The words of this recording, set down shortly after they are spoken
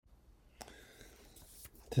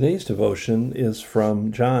Today's devotion is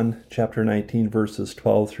from John chapter 19, verses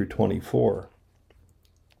 12 through 24.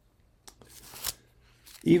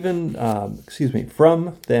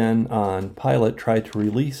 From then on, Pilate tried to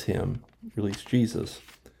release Jesus.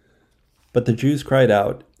 But the Jews cried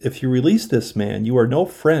out, "If you release this man, you are no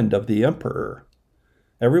friend of the emperor.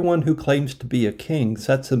 Everyone who claims to be a king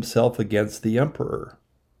sets himself against the emperor."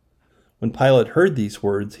 When Pilate heard these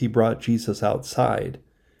words, he brought Jesus outside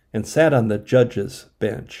and sat on the judge's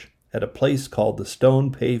bench at a place called the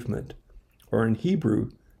Stone Pavement, or in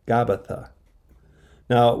Hebrew, Gabbatha.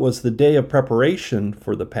 Now it was the day of preparation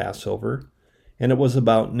for the Passover, and it was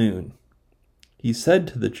about noon. He said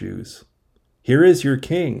to the Jews, "Here is your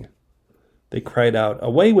king." They cried out,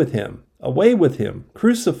 "Away with him! Away with him!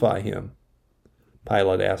 Crucify him!"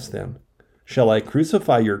 Pilate asked them, "Shall I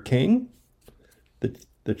crucify your king?"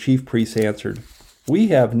 The chief priests answered, "We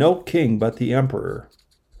have no king but the emperor."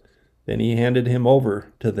 Then he handed him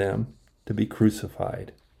over to them to be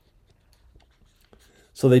crucified.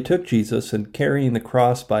 So they took Jesus, and carrying the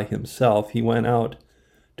cross by himself, he went out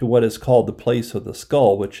to what is called the place of the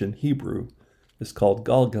skull, which in Hebrew is called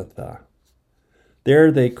Golgotha.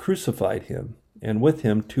 There they crucified him, and with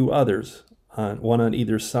him two others, one on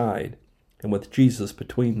either side, and with Jesus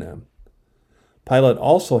between them. Pilate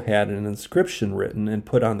also had an inscription written and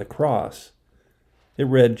put on the cross. It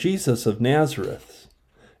read, "Jesus of Nazareth,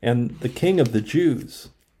 and the King of the Jews."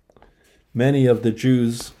 Many of the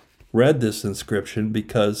Jews read this inscription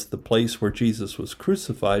because the place where Jesus was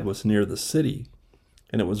crucified was near the city,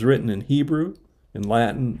 and it was written in Hebrew, in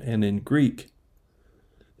Latin, and in Greek.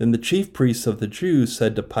 Then the chief priests of the Jews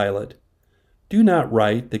said to Pilate, "Do not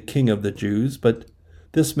write the King of the Jews," but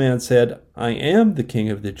this man said, "I am the King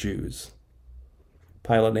of the Jews."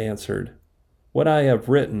 Pilate answered, "What I have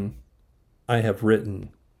written, I have written."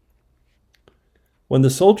 When the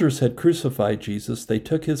soldiers had crucified Jesus, they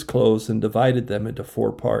took his clothes and divided them into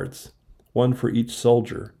 4 parts, one for each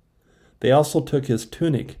soldier. They also took his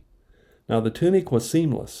tunic. Now the tunic was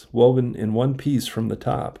seamless, woven in one piece from the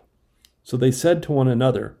top. So they said to one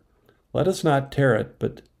another, "Let us not tear it,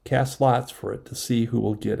 but cast lots for it to see who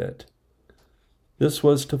will get it." This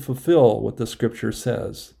was to fulfill what the scripture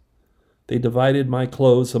says, "They divided my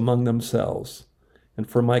clothes among themselves, and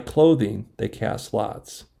for my clothing they cast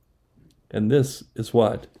lots." And this is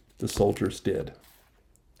what the soldiers did.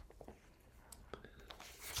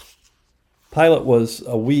 Pilate was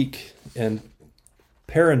a weak and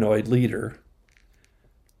paranoid leader.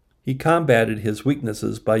 He combated his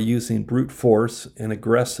weaknesses by using brute force and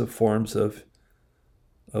aggressive forms of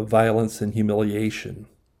violence and humiliation.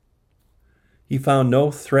 He found no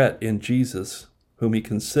threat in Jesus, whom he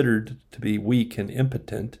considered to be weak and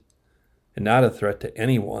impotent, and not a threat to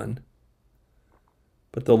anyone.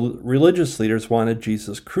 But the religious leaders wanted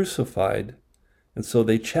Jesus crucified, and so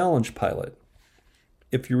they challenged Pilate.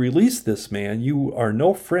 "If you release this man, you are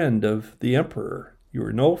no friend of the emperor. You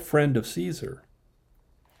are no friend of Caesar."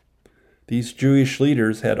 These Jewish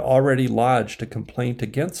leaders had already lodged a complaint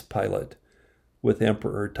against Pilate with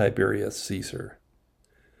Emperor Tiberius Caesar.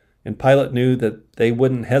 And Pilate knew that they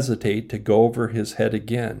wouldn't hesitate to go over his head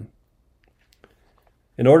again.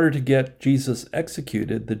 In order to get Jesus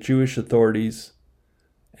executed, the Jewish authorities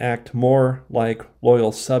act more like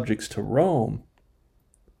loyal subjects to Rome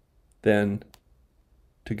than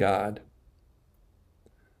to God.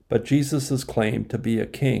 But Jesus' claim to be a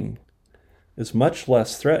king is much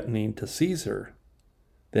less threatening to Caesar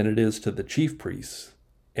than it is to the chief priests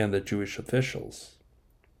and the Jewish officials.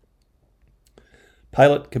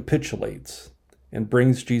 Pilate capitulates and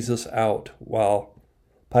brings Jesus out while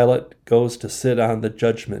Pilate goes to sit on the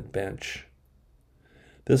judgment bench.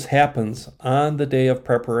 This happens on the day of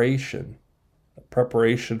preparation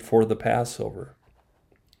for the Passover.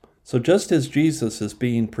 So just as Jesus is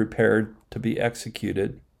being prepared to be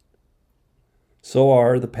executed, so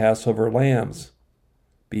are the Passover lambs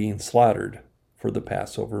being slaughtered for the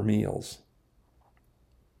Passover meals.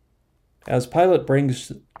 As Pilate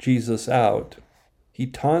brings Jesus out, he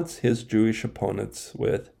taunts his Jewish opponents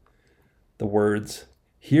with the words,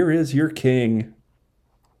 "Here is your king,"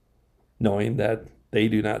 knowing that they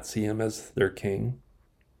do not see him as their king.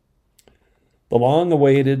 The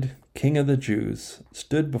long-awaited King of the Jews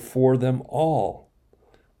stood before them all,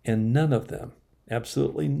 and none of them,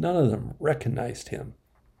 absolutely none of them, recognized him.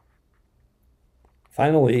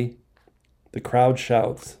 Finally, the crowd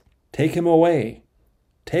shouts, "Take him away!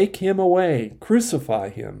 Take him away! Crucify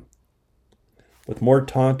him!" With more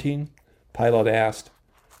taunting, Pilate asked,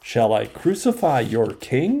 "Shall I crucify your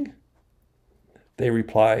king?" They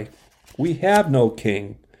reply, "We have no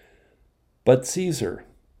king but Caesar."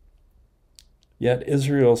 Yet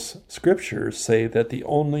Israel's scriptures say that the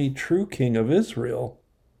only true king of Israel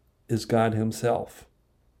is God himself.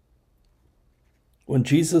 When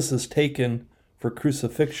Jesus is taken for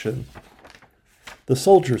crucifixion, the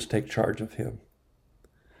soldiers take charge of him.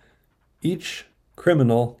 Each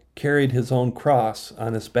criminal carried his own cross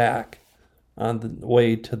on his back on the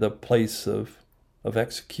way to the place of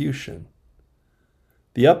execution.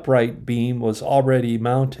 The upright beam was already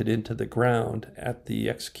mounted into the ground at the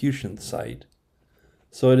execution site,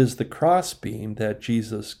 so it is the cross beam that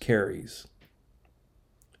Jesus carries.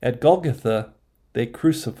 At Golgotha, they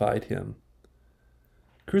crucified him.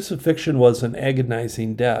 Crucifixion was an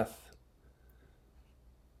agonizing death.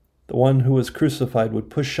 The one who was crucified would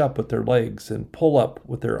push up with their legs and pull up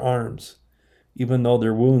with their arms, even though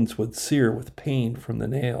their wounds would sear with pain from the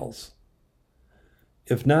nails.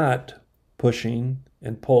 If not pushing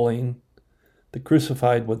and pulling, the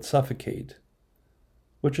crucified would suffocate,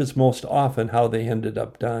 which is most often how they ended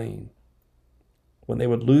up dying, when they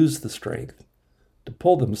would lose the strength to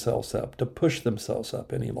pull themselves up, to push themselves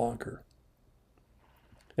up any longer.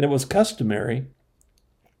 And it was customary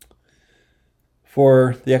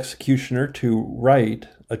for the executioner to write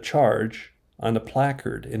a charge on a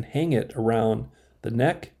placard and hang it around the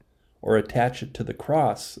neck or attach it to the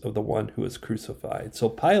cross of the one who is crucified. So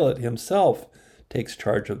Pilate himself takes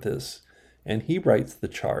charge of this, and he writes the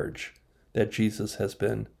charge that Jesus has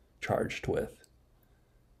been charged with.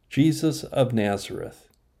 Jesus of Nazareth,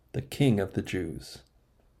 the King of the Jews.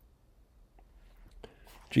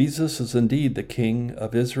 Jesus is indeed the King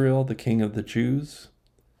of Israel, the King of the Jews,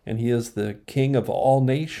 and he is the King of all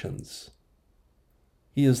nations.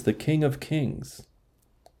 He is the King of kings.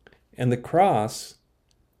 And the cross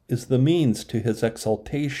is the means to his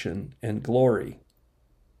exaltation and glory.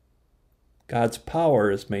 God's power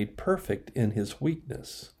is made perfect in his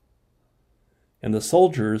weakness. And the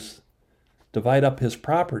soldiers divide up his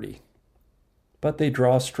property, but they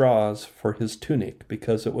draw straws for his tunic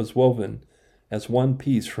because it was woven as one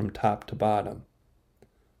piece from top to bottom,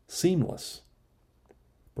 seamless,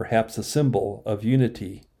 perhaps a symbol of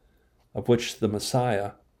unity of which the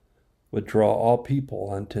Messiah would draw all people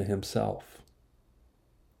unto himself.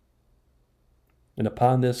 And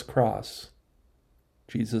upon this cross,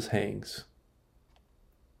 Jesus hangs.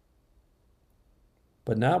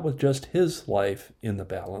 But not with just his life in the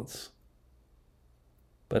balance,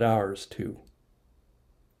 but ours too.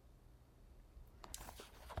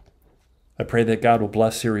 I pray that God will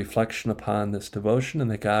bless your reflection upon this devotion and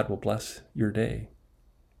that God will bless your day.